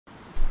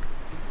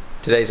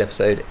Today's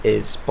episode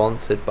is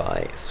sponsored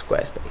by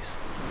Squarespace.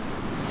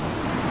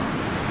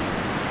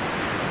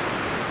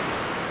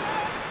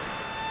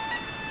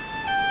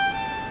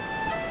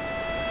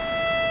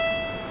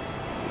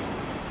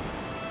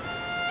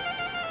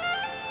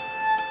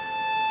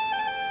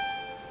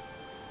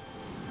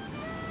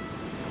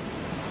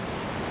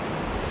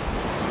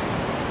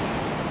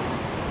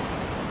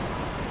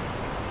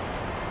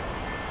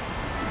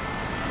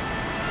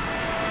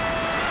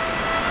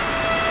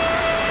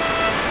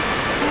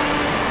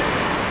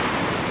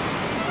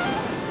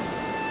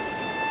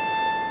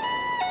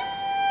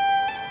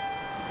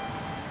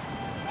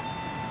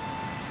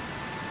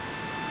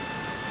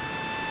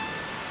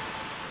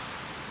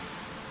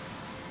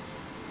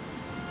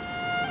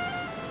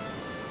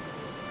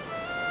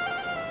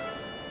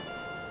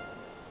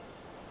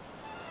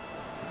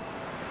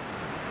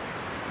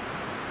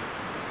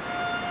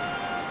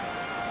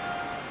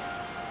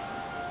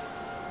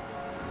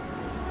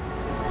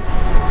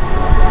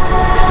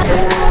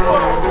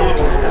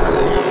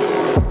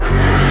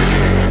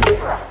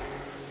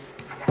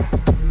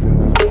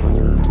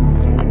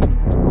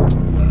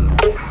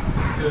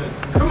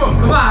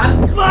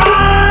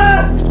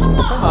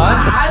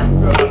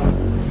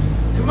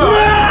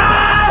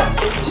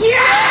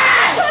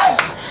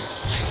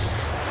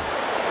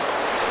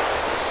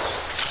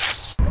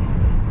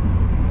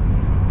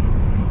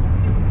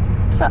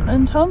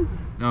 Then, Tom?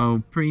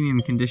 Oh, premium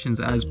conditions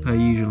as per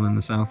usual in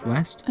the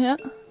southwest. Yeah.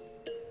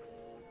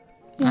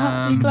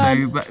 Yeah.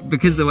 So,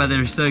 because the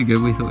weather is so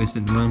good, we thought we'd sit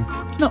in the run.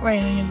 It's not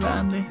raining, is it,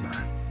 Andy?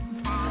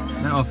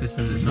 That office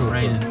says it's not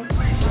raining.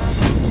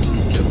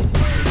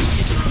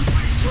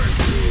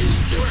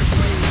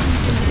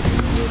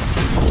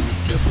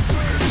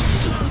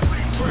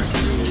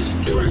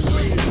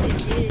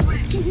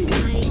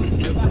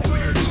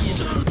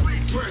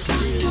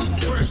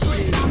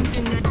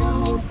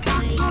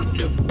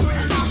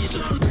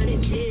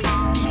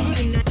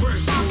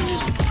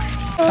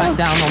 Back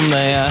down on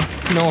the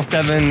North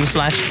Devon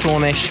 /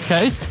 Cornish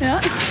coast.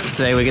 Yeah.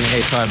 Today we're going to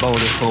go try a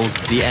boulder called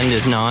The End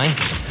Is Nigh.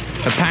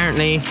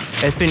 Apparently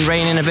it's been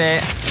raining a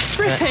bit.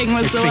 Dripping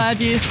was the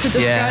word used to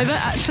describe it,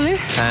 actually.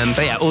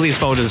 But yeah, all these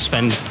boulders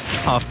spend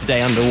half the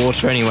day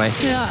underwater anyway.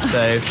 Yeah.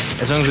 So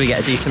as long as we get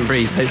a decent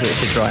breeze, hopefully it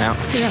should dry out.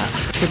 Yeah.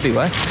 Could be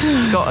worse.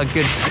 Got a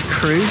good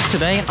crew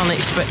today,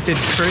 unexpected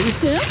crew.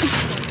 Yeah.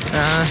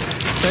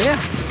 So yeah.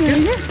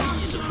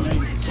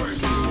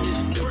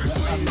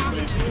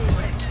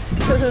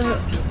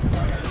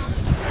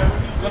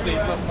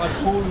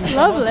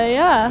 Lovely,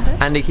 yeah.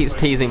 Andy keeps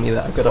teasing me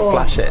that I've got to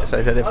flash it, so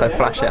I said if I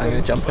flash it I'm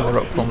going to jump in the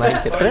rock pool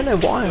naked. I don't know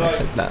why I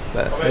said that,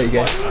 but there you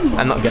go.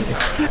 I'm not going to.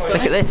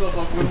 Look at this.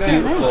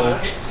 Beautiful.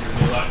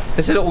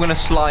 This is all going to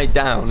slide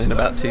down in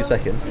about 2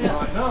 seconds.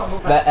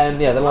 But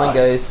yeah, the line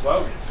goes,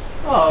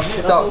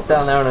 starts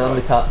down there on an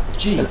undercut,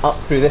 and up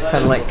through this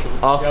kind of like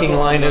arcing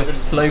line of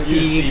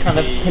slopey kind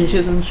of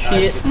pinches and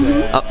shit.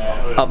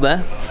 Up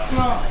there.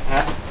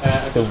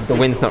 The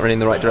wind's not really in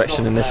the right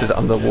direction, and this is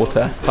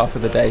underwater half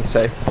of the day,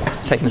 so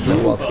it's taking us a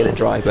little while to get it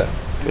dry, but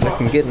we're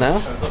looking good now.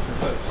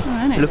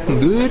 Right. Looking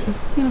good.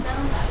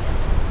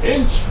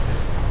 Inch.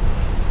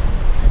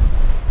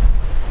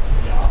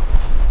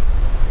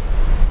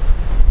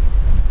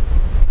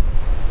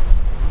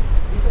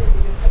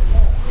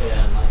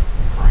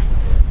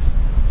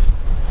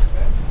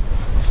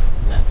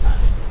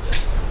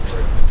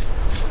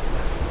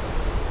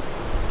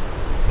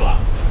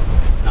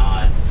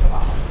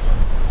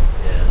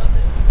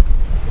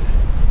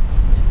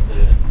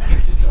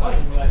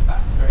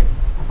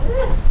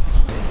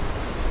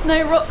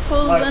 No rock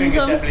falls My then, fingers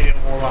Tom? definitely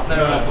didn't warm up. No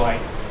rock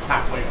like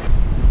halfway.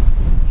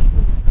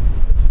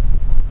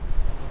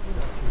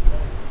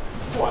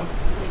 One.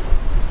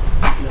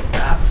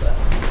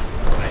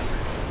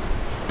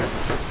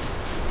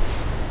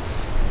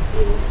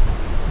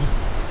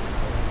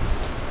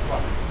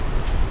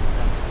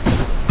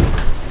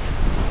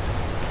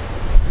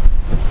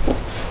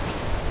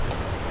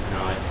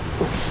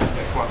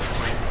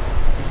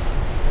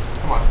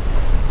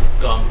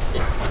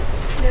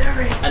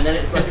 And then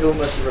it's like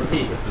almost a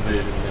repeat of the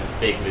move and then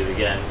big move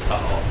again,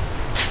 cut off.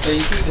 So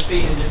you keep the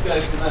feet and just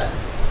go from there.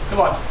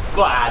 Come on.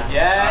 Go on,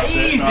 yeah, That's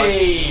it,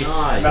 easy!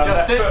 Now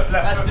Just left foot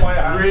that's by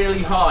your hand.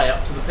 really high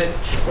up to the pinch.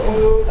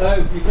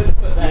 Oh, you put the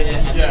foot there.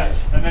 Yeah,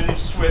 and then you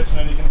switch and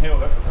then you can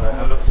heel it on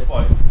a little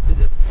spike.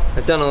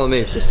 I've done all the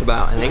moves just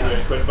about, I think,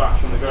 Really quick bash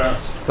from the grass.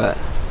 but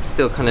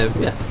still kind of,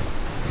 yeah.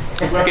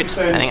 Good,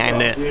 I think I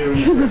did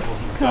it.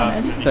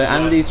 So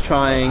Andy's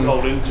trying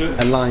Hold into it.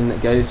 a line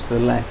that goes to the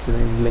left and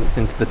then links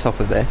into the top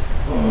of this.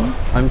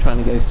 I'm trying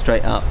to go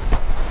straight up.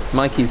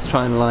 Mikey's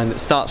trying a line that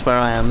starts where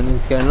I am and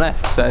he's going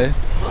left, so...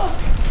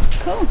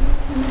 Cool.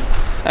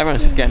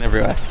 Everyone's just getting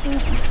everywhere.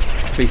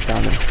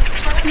 Freestyling.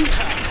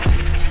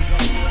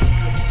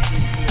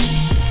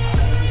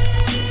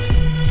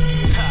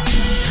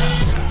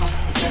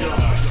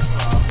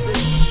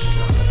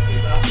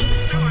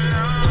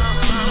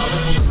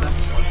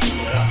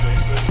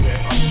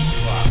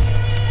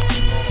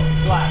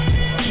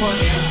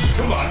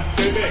 Come on,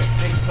 go big.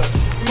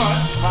 Come on.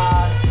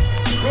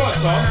 Come on,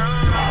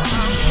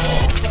 Tom.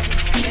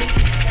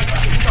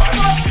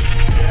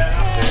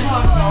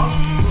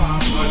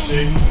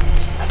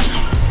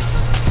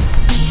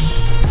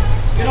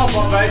 Get off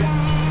on, babe.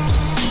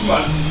 Come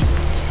on.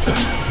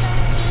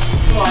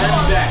 Come on,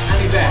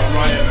 Andy's there.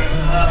 Right here, mate.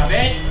 A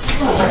bit.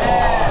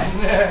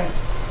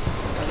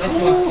 That's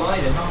one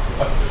sliding, huh?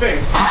 I think.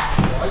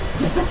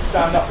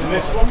 Stand up in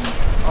this one.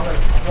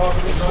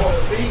 Rather than swap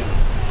feet.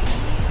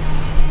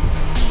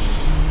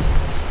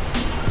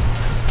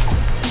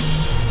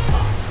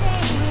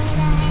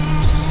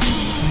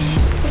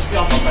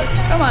 Come on, babe.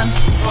 Come on.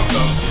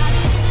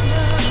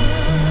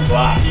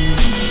 Wow.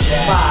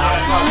 Yeah.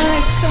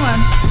 Nice, come on.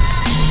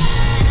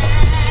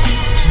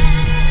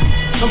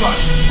 Come on.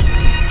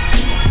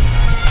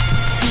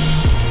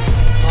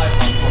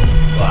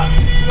 Wow.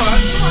 Come on.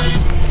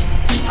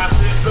 That's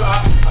it, foot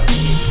up.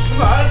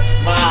 Come on.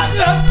 Man.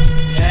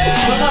 Yeah.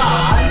 Come on.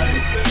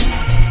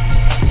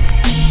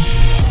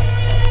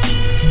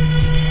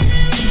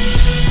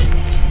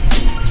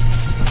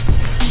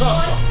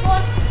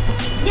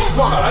 Yes.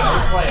 Come on,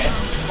 play it.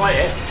 Play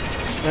it.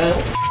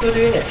 Still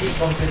doing it. Keep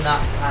bumping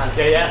that hand.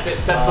 Yeah, that's it.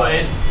 Step foot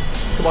in.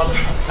 Come on.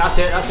 That's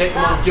it.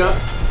 Come on, jump.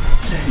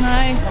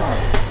 Nice.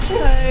 So,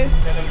 And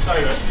then toe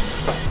it.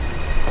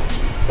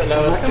 Step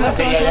lower. That's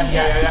it.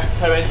 Yeah.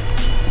 Toe in.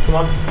 Come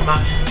on.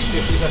 Match.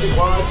 50 seconds.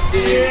 1,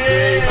 2,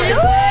 3.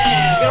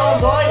 Go on,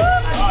 boy.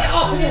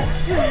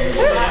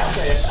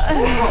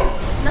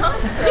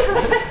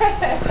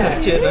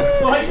 nice. Cheers.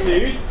 Right,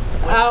 dude.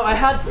 Oh, I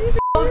had.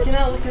 Fucking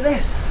hell, look at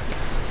this.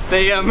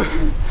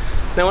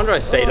 No wonder I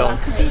stayed on.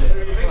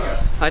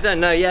 I don't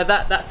know, yeah,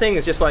 that thing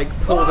is just like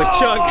pulled a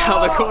chunk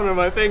out the corner of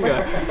my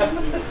finger.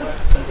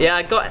 Yeah,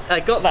 I got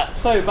that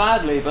so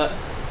badly, but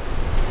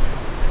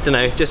I don't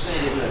know, just.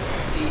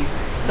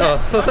 Oh,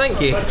 well, thank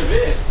you.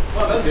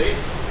 Well done, dude.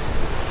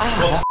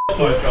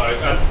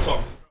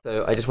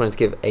 So I just wanted to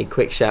give a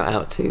quick shout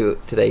out to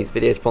today's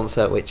video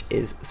sponsor, which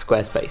is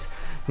Squarespace.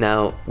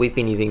 Now, we've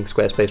been using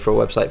Squarespace for a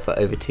website for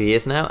over 2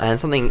 years now, and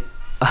something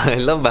I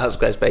love about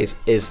Squarespace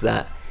is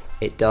that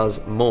it does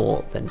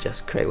more than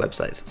just create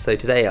websites. So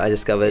today I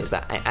discovered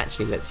that it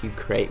actually lets you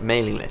create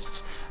mailing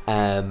lists.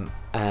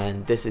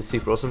 And this is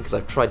super awesome because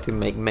I've tried to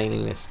make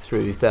mailing lists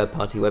through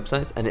third-party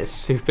websites and it's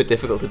super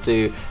difficult to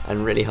do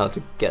and really hard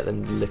to get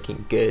them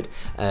looking good.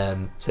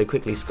 So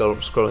quickly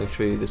scrolling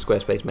through the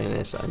Squarespace mailing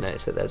list, I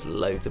noticed that there's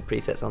loads of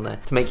presets on there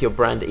to make your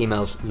brand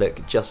emails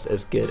look just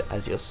as good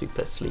as your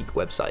super sleek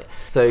website.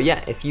 So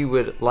yeah, if you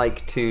would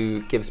like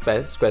to give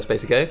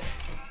Squarespace a go,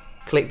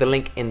 click the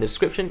link in the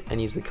description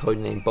and use the code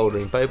name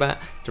Bouldering Bobat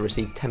to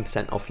receive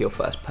 10% off your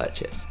first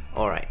purchase.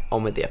 Alright,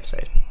 on with the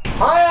episode.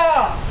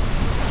 Higher!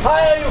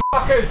 Higher, you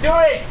fuckers! Do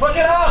it! Put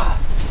it up!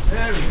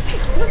 There we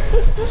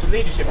go.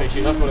 Leadership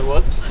issue, that's what it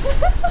was.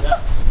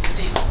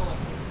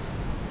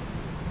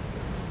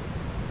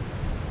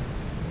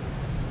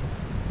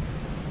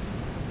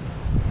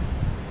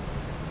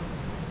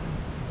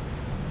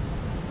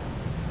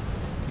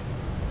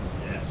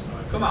 Yes.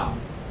 Come on.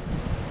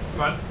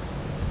 Come on.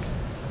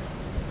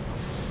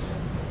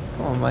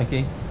 Come on,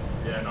 Mikey.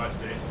 Yeah, nice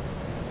dude.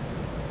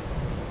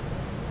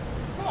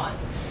 Come on.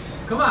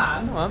 Come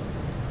on. Come on.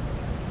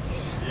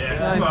 Yeah,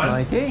 Nice, come on.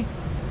 Mikey.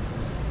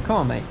 Come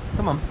on, mate.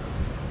 Come on.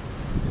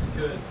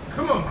 Good.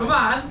 Come on. Come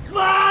on. Come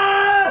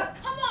on!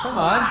 Come on. Come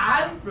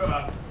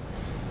on!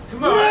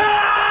 Come on!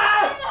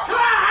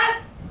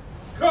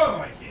 Come on,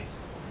 Mikey!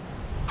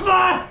 Come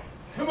on!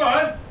 Come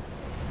on!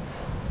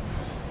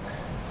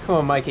 Come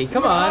on, Mikey.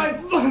 Come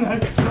on.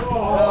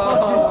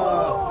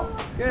 Oh,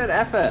 good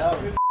effort.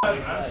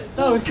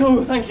 That was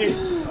cool, thank you.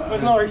 I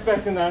was not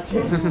expecting that.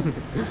 Cheers.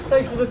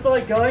 Thanks for the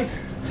sight, guys.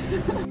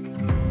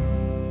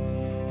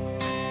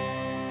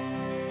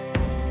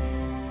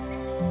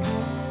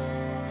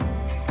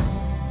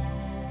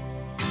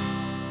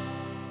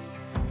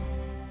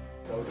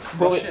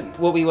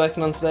 What are we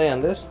working on today,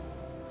 Anders?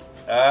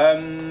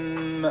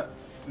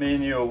 Me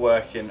and you are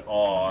working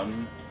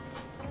on.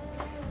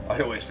 I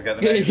always forget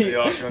the names that you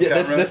ask me on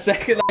camera. The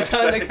second I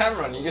turn the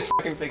camera on, you just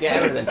fucking forget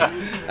everything.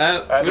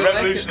 The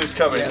Revolution is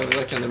coming. Yeah, we're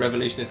working on The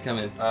Revolution is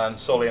coming. And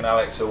Solly and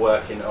Alex are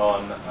working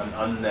on an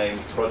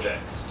unnamed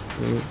project.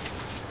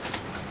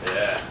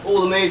 Yeah.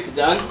 All the moves are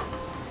done.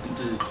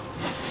 Indeed.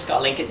 Just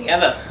gotta link it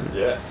together.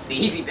 Yeah. It's the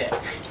easy bit.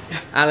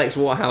 Alex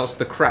Waterhouse,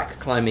 the crack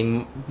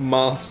climbing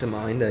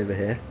mastermind over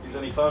here. He's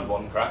only climbed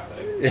one crack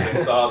though. Yeah.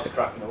 It's the hardest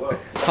crack in the world.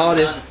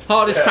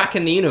 Hardest crack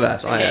in the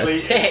universe, I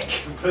heard.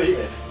 Tick.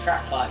 Completed.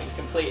 Track climbing,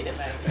 completed it,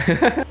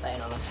 mate.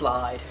 Laying on a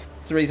slide.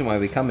 It's the reason why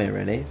we come here,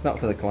 really. It's not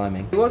for the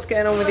climbing. What's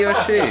going on with your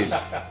shoes?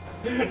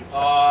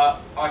 I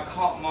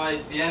can't,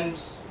 the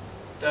ends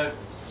don't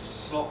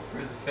slot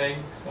through the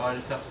thing, so I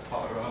just have to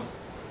tie it around.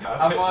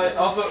 And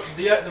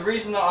the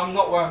reason that I'm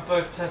not wearing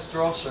both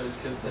Testarossa is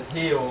because the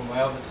heel on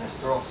my other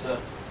Testarossa,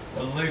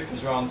 the loop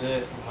is round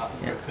here from that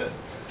rip it.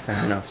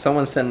 Fair enough.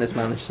 Someone send this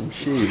man some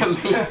shoes.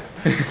 Yeah.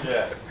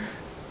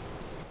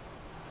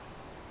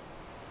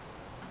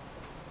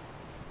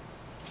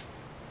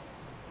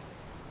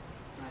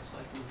 Nice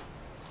cycle.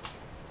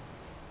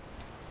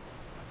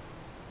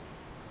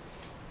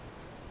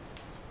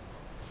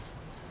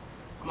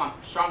 Come on,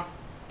 strong.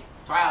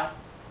 Try out.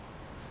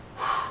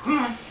 Come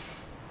on.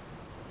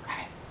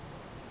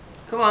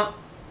 Come on.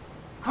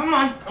 Come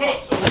on, get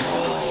it.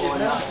 Oh,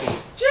 no.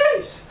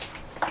 Jeez.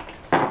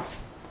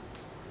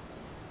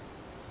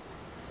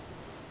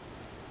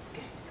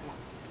 Good, come on.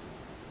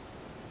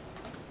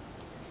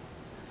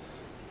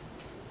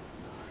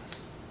 Nice.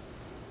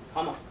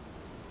 Come on.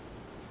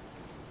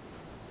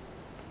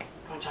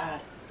 Come on,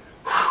 child.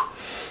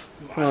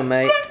 Come on,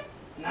 mate.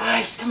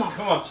 Nice, come on.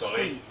 Come on, Solly.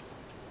 Squeeze.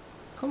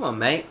 Come on,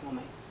 mate. Come on,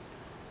 mate.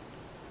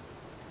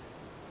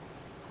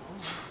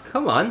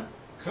 Come on.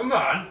 Come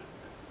on.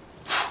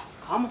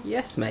 Come on.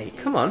 Yes, mate.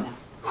 Come on.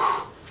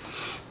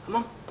 Come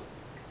on.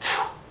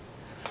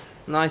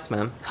 Nice,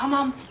 man. Come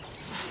on.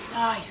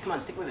 Nice, come on,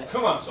 stick with it.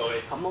 Come on,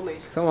 Solly. Come on,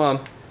 mate. Come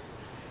on.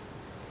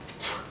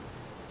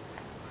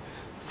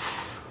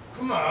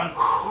 Come on.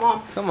 Come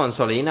on. Come on,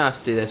 Solly. You know how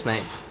to do this,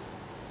 mate.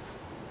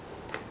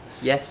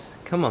 Yes.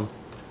 Come on.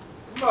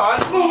 Come on.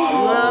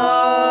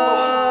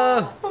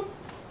 No!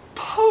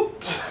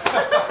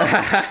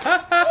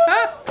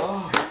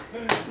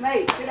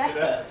 Mate, good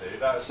effort. Dude,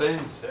 that's sick.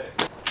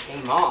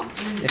 Game on.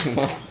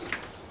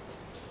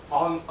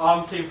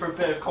 I'm keen for a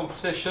bit of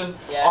competition.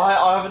 Yeah.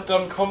 I haven't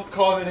done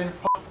climbing in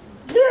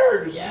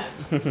years. Yeah.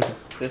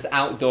 There's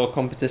outdoor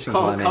competition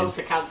climbing. Comps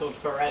are cancelled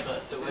forever,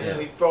 so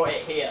we've brought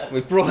it here.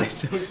 We've brought it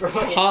to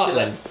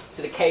Heartland.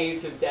 To the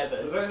caves of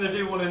Devon. Don't they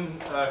do one in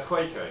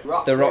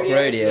Quaco? The Rock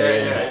Rodeo.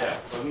 Yeah.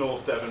 The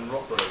North Devon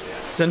Rock Rodeo.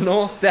 The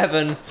North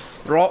Devon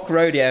Rock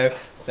Rodeo.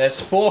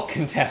 There's 4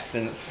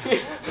 contestants.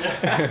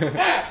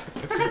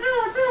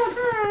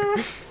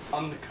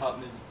 Undercut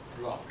needs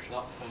brush,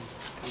 that thing.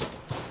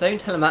 Don't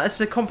tell him that. This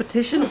is a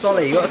competition,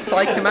 Solly. You got to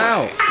psych him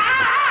out.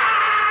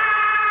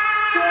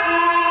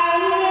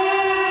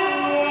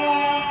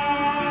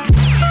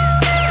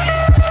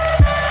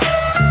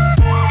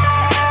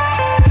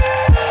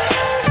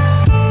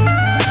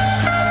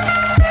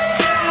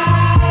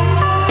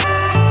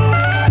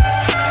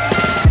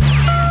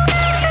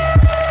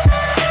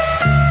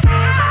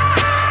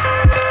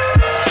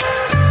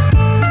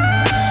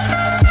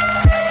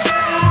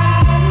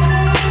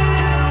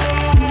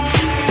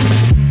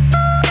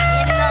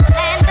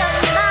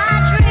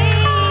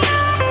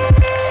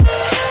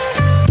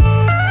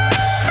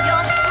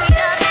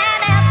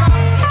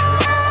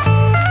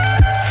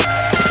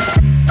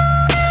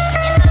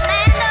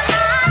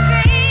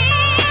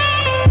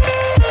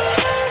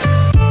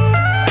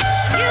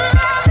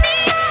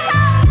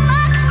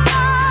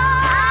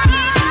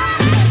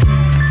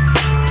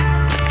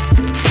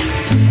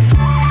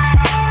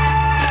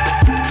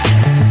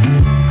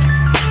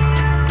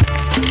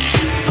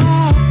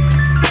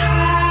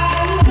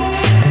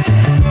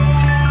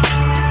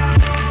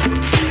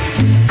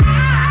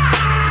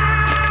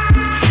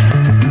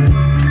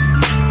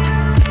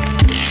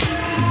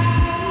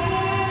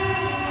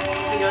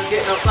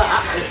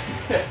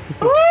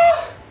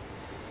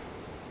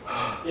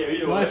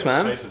 Nice,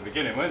 man. At the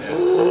beginning, weren't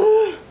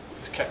you?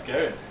 Just kept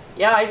going.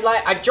 Yeah,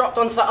 I dropped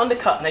onto that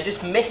undercut and I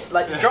just missed,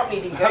 like the drop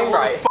knee didn't go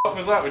right. What the fuck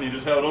was that when you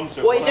just held on to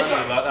it? Well, it just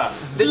like that?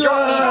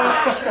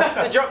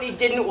 the drop knee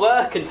didn't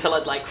work until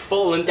I'd like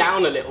fallen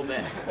down a little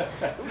bit.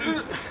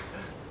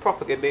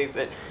 Proper good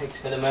movement.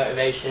 Thanks for the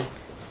motivation.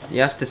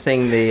 You have to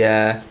sing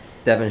the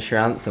Devonshire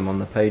anthem on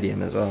the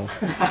podium as well.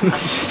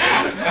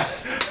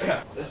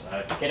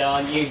 Get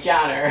on, you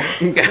Janner.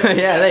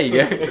 Yeah, there you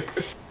go.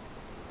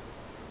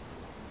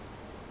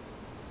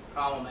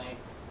 Come on, mate.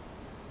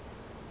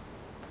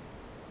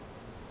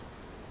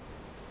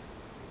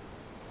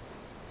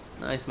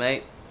 Nice,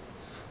 mate.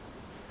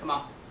 Come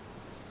on.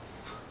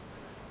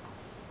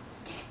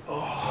 Oh,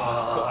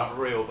 I've got that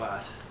real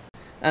bad.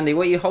 Andy,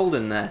 what are you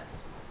holding there?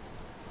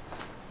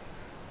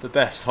 The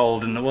best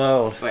hold in the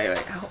world. Wait.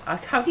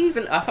 How do you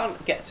even... I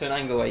can't get to an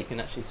angle where you can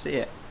actually see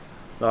it.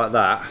 Like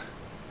that.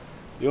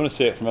 You want to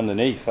see it from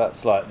underneath.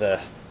 That's like the...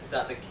 Is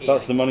that the key?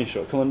 That's the money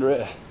shot. Come under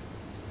it.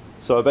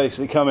 So I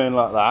basically come in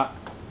like that,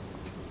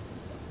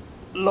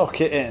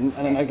 lock it in,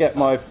 and then I get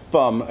my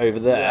thumb over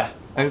there,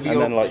 and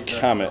then like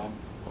cam it.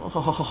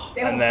 Oh.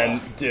 And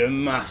then do a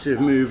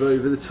massive move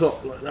over the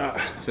top like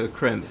that. To a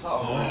crimp.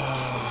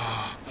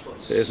 Oh,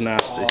 it is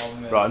nasty.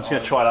 Right, I'm just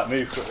going to try that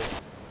move quickly.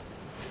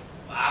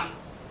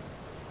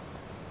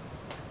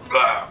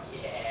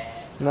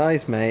 Yeah.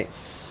 Nice, mate.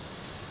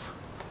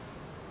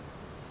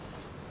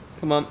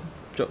 Come on,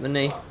 drop the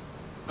knee.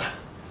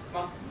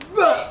 Come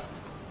on.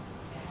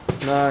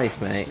 Nice,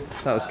 mate.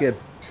 That was good.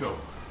 Cool.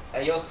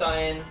 You're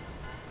starting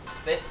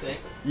this thing.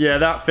 Yeah,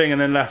 that thing,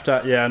 and then left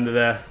out, yeah, under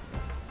there.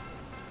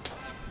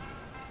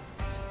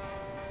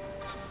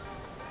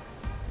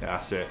 Yeah,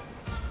 that's it.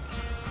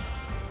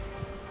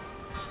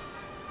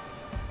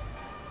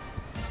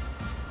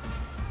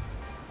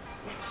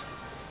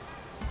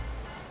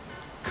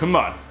 Come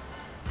on.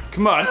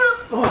 Come on.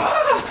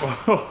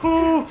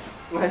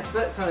 My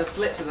foot kind of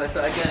slipped as I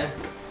started going.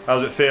 How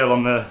does it feel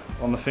on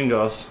the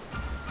fingers?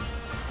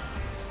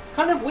 It's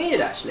kind of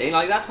weird actually.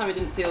 Like that time it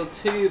didn't feel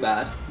too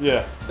bad.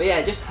 Yeah. But yeah,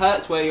 it just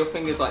hurts where your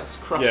fingers like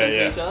crush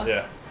into each other.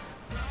 Yeah.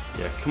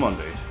 Yeah, come on,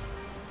 dude.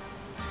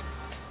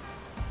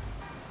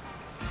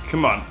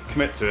 Come on,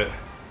 commit to it.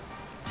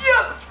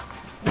 Yeah.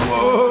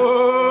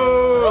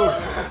 Whoa!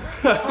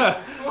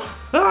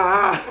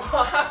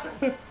 What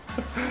happened?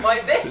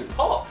 Like this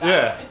popped.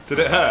 Yeah. Did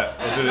it hurt?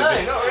 Or did No, it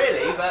just... not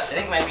really, but I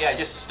think maybe I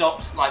just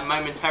stopped like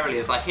momentarily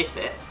as I hit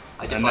it.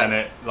 I just and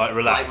then it like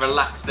relaxed. Like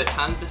relaxed this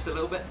hand just a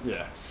little bit.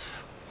 Yeah.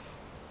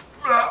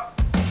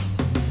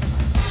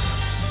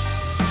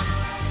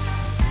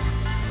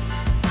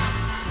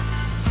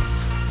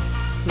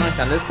 Nice,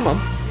 Anders, come on.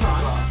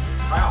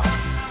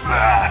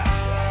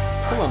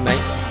 Come on,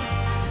 mate.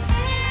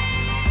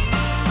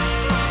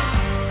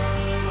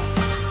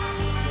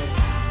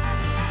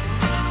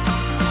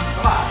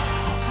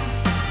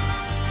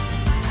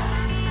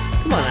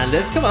 Come on,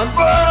 Anders, come on.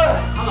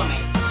 Come on,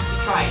 mate.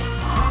 Keep trying.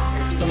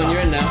 Come on,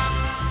 you're in now.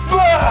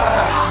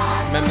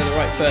 Remember the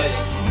right foot.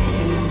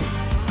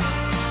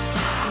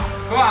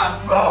 Come on!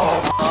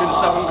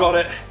 Just haven't got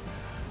it.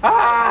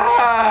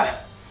 Ah!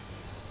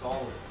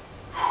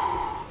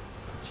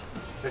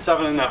 It's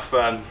having enough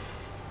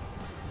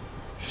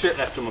shit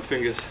left on my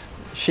fingers.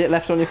 Shit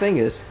left on your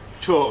fingers?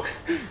 Chalk.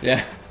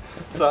 Yeah.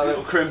 That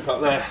little crimp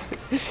up there.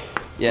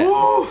 Yeah.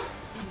 Woo!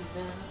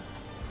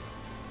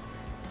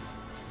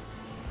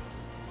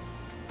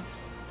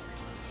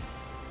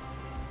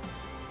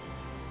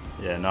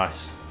 Yeah,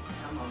 nice.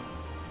 Come on.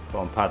 Go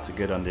on, pads are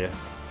good under you.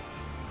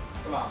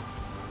 Come on.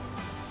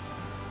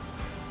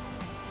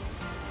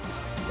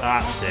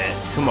 That's it.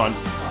 Come on.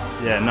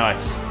 Yeah,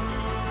 nice.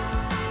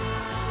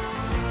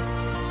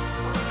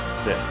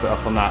 That's it. Put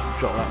up on that.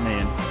 Drop that knee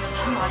in.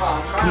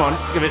 Come on,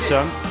 give it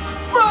some.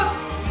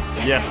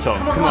 Yes, Tom.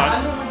 Come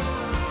on.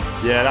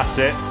 Yeah, that's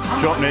it.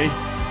 Drop knee.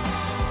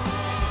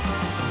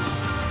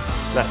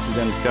 Left and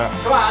then cut.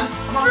 Come on!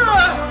 Come on!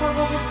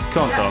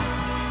 Come on, Tom.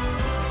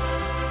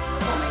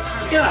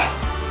 Yeah.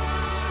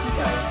 Keep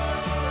going.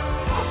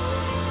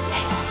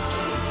 Yes.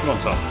 Come on,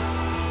 Tom.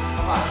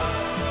 Come on.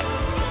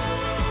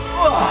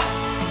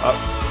 Up.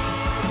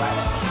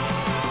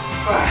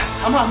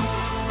 Come on.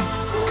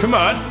 Come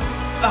on.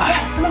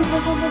 Yes, come on, come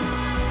on, come on.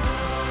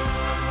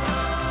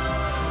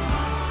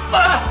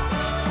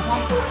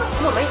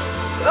 Come on, mate.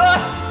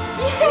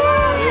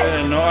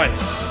 Yeah,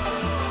 nice.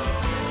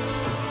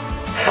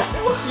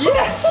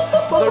 Yes!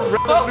 The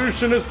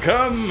revolution has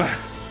come.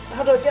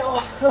 How do I get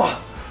off?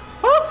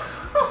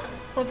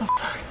 What the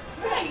fuck?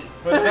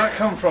 Where did that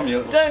come from, you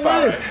little Don't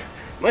sparrow? know.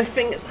 My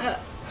fingers hurt.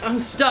 I'm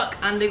stuck,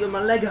 Andy, with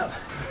my leg up.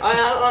 I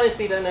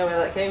honestly don't know where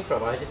that came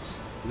from. I just...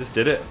 You just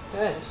did it.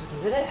 Yeah, just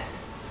fucking did it.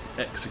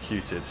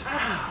 Executed.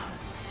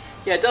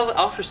 Yeah, it does.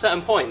 After a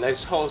certain point,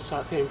 those holes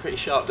start feeling pretty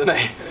sharp, don't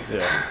they?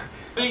 Yeah.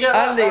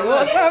 Andy,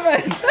 what's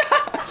happened?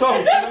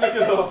 Tom, can you look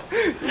it off?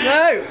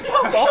 No!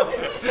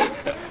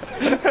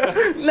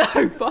 No!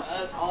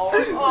 That's all.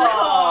 Was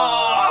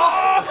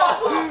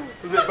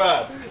it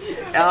bad?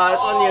 Oh,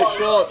 it's on your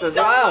shorts as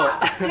well.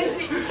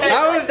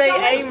 How have they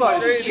aimed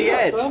through the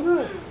edge?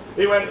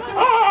 He went,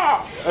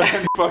 ah! And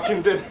then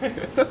fucking did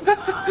it.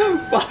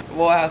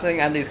 Well, I think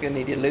Andy's going to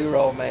need your loo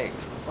roll, mate.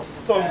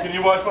 Tom, can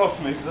you wipe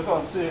off me? Because I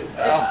can't see it.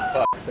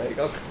 Oh, fuck's sake.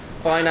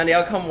 Fine, Andy,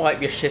 I'll come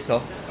wipe your shit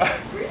off.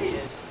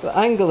 The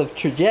angle of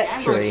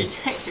trajectory.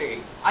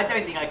 I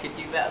don't think I could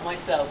do that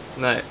myself.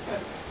 No.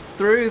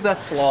 Through the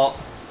slot,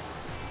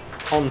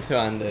 onto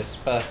Anders.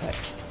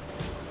 Perfect.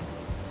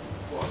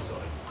 What, sorry?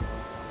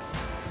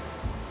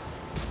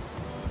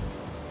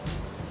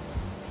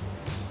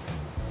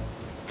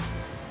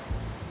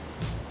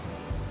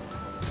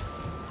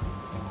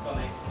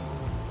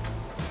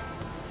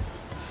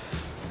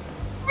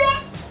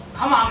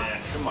 Come on.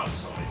 Yeah, come on,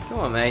 sorry. Come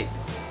on, mate.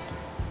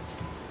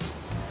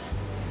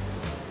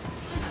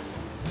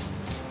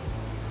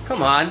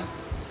 Come on.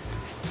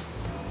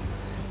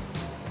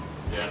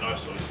 Yeah,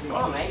 nice one. Come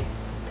on, mate.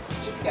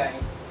 Keep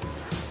going.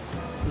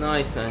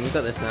 Nice, man. You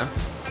got this now.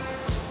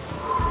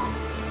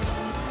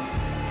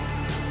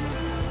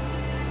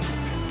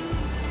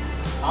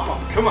 Come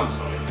on. Come on,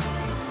 sorry.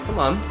 Come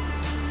on.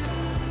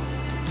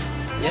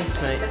 Yes,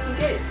 mate. Looking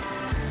good.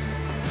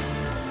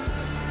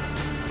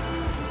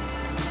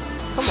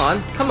 Come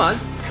on. Come on.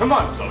 Come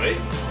on, sorry.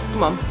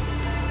 Come on.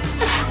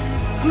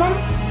 Come on.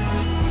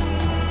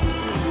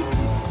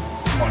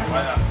 Come on,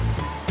 like that.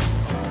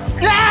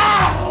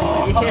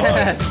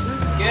 Yes!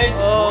 Good.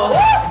 Oh. I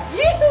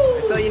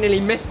thought you nearly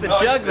missed the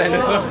jug then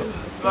as well.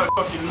 No,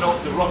 fucking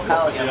knocked a rock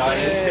Hell off his yeah.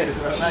 eyes.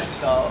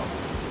 Let's go.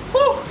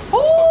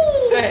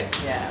 Sick.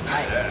 Yeah,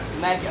 mate. Yeah.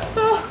 Mega.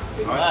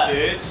 Good Nice, work.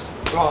 dude.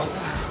 Right.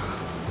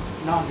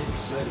 No, I'm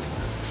just sleep.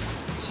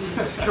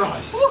 Jesus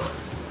Christ.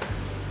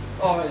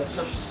 Oh, man, that's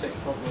such a sick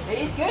problem. It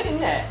is good,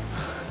 isn't it?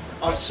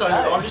 I'm just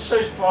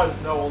so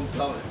surprised no one's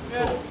done it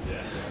before.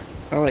 Yeah.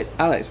 Alright,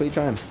 Alex, what are you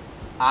trying?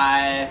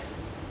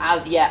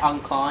 As yet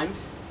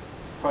unclimbed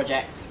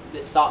project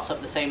that starts up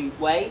the same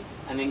way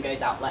and then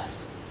goes out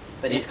left.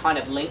 But this kind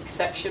of link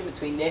section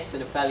between this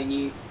and a fairly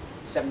new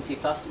 7C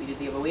Plus that we did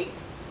the other week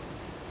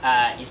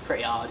is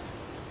pretty hard.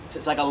 So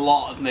it's like a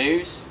lot of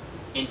moves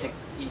into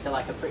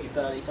like a pretty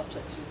burly top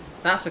section.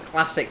 That's a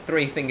classic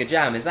 3-finger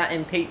jam. Is that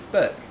in Pete's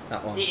book,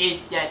 that one? It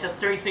is, yeah, it's a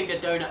 3-finger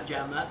donut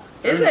jam, that.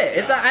 Is it?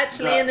 Is that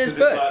actually in his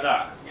book? Like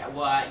that? Yeah,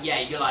 well, yeah,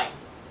 you're like,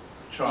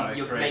 trying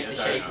to create make a the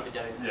shape donut. of a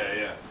donut. Yeah,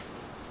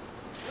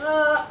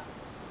 yeah.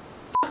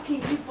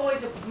 Fucking, you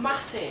boys are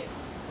massive.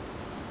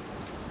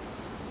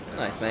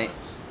 Nice, mate.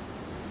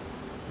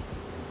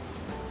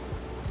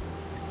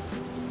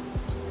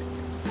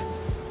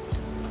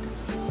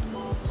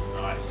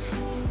 Nice.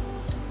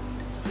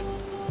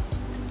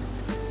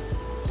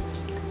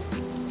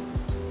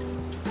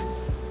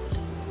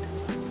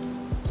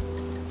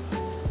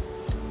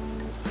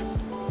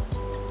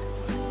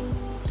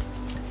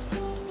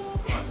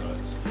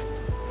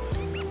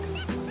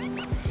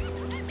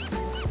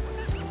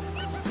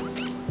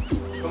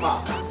 Come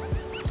on.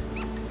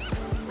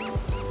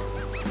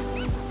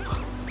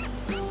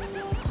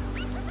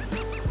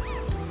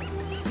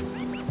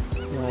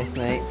 Nice,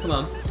 mate. Come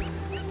on.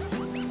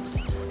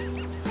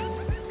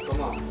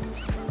 Come on.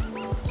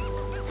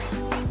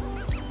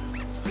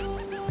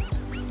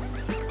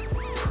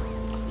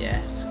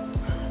 Yes.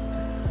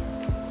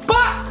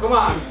 Back! Come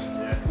on.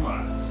 Yeah, come on.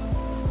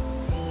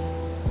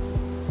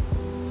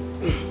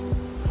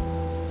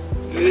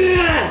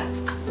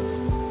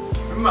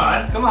 Come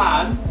on. Come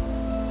on.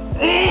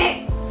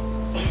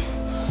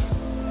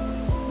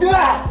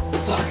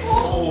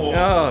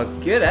 Oh,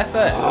 good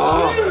effort.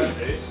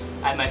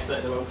 I had my foot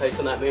in the wrong place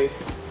on that move.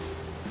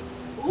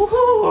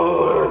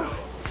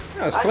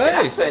 That was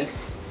close.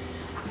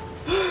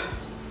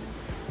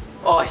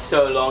 Oh, it's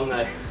so long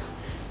though.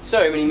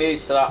 So many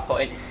moves to that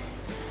point.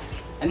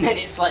 And then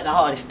it's like the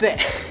hardest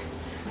bit.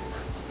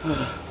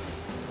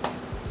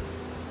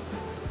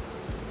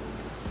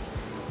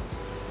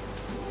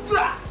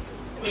 Yeah,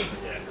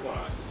 come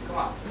on. Come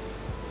on.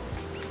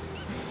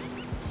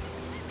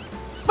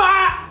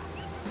 Bah!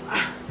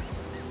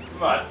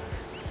 Come on.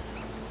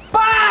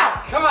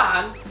 Bah! Come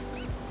on.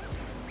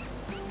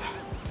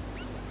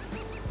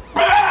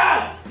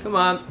 Come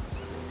on.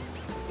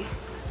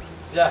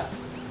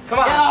 Yes. Come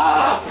on.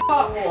 Ah,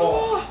 fuck.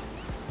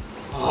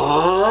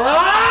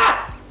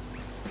 Ah!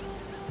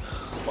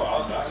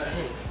 Well, that's it.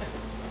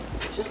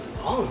 It's just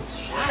long.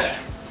 Shag.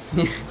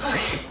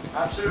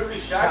 Absolutely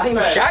shagged, I'm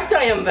mate. shagged,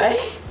 I am, babe.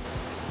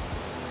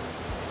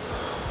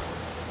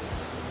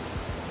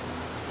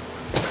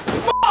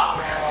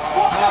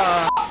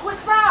 What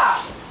was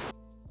that?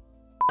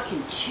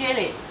 Fucking kill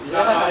it.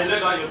 Yeah, you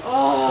look like you're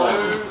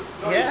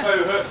not Yeah. your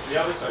toe hooked, the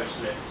other toe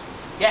slipped.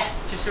 Yeah,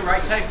 just the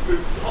right toe.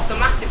 Off the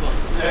massive one.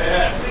 Yeah,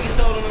 yeah. Biggest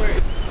hole on the roof.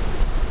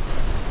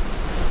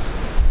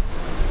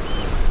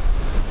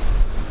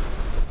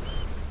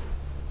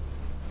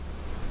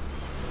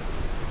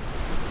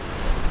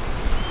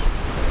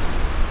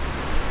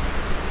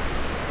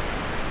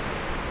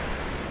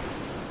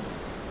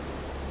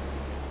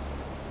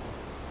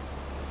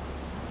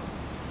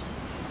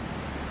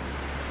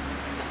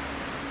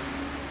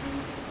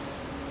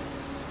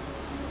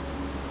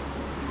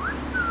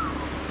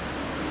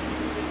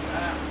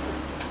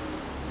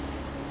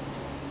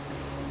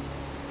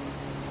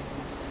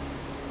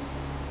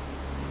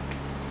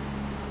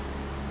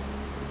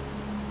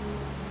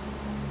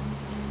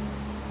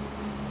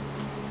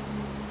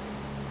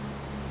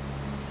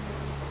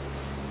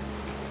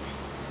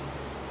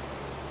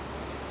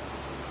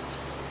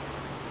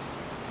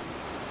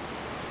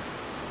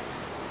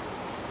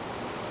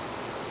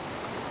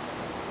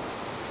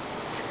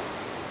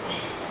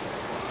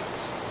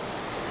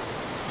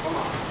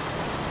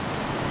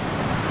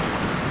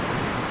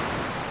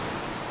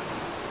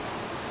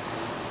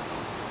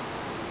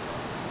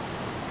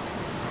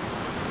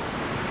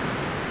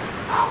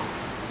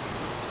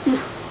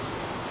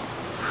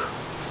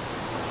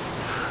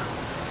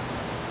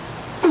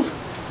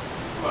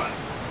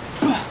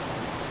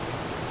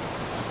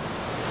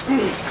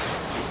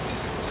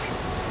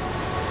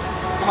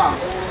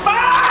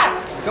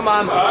 Come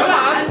on. Come on.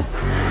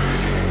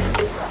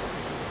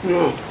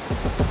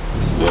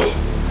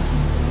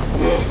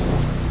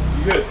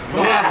 You good? Come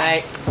on,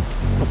 mate.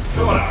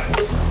 Come on, Alex.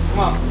 Come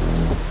on.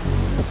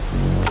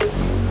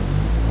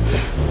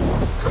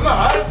 Come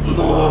on.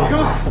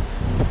 Come on.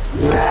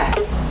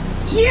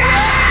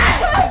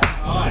 Yes!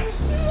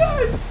 Nice.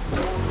 Yes!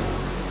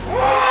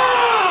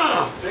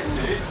 Sick,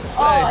 dude.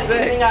 Oh, I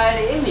didn't think I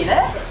had it in me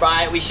there.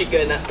 Right, we should go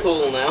in that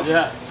pool now.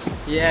 Yes.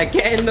 Yeah,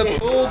 get in the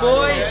pool,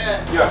 boys.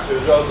 You actually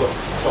as well, Tom.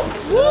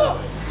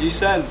 You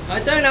sent. I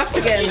don't have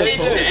to get in You the did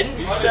pool. send.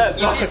 You sent.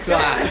 You did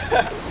send.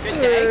 Good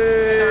day.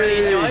 Thoroughly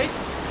enjoyed.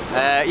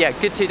 Yeah,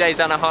 good 2 days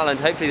down at Harland.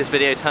 Hopefully this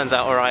video turns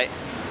out alright.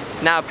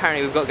 Now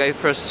apparently we've got to go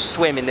for a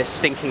swim in this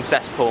stinking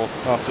cesspool.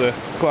 After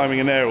climbing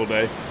in there all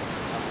day.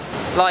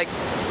 Like,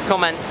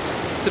 comment,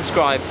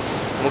 subscribe,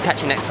 and we'll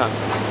catch you next time.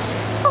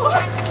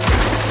 What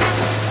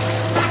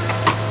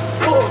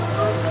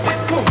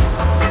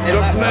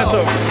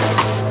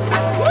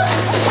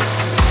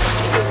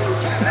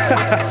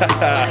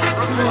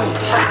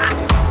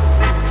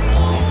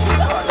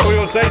do you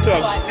want to say,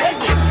 Tom?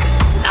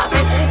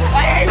 Nothing.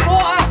 Hey, boy!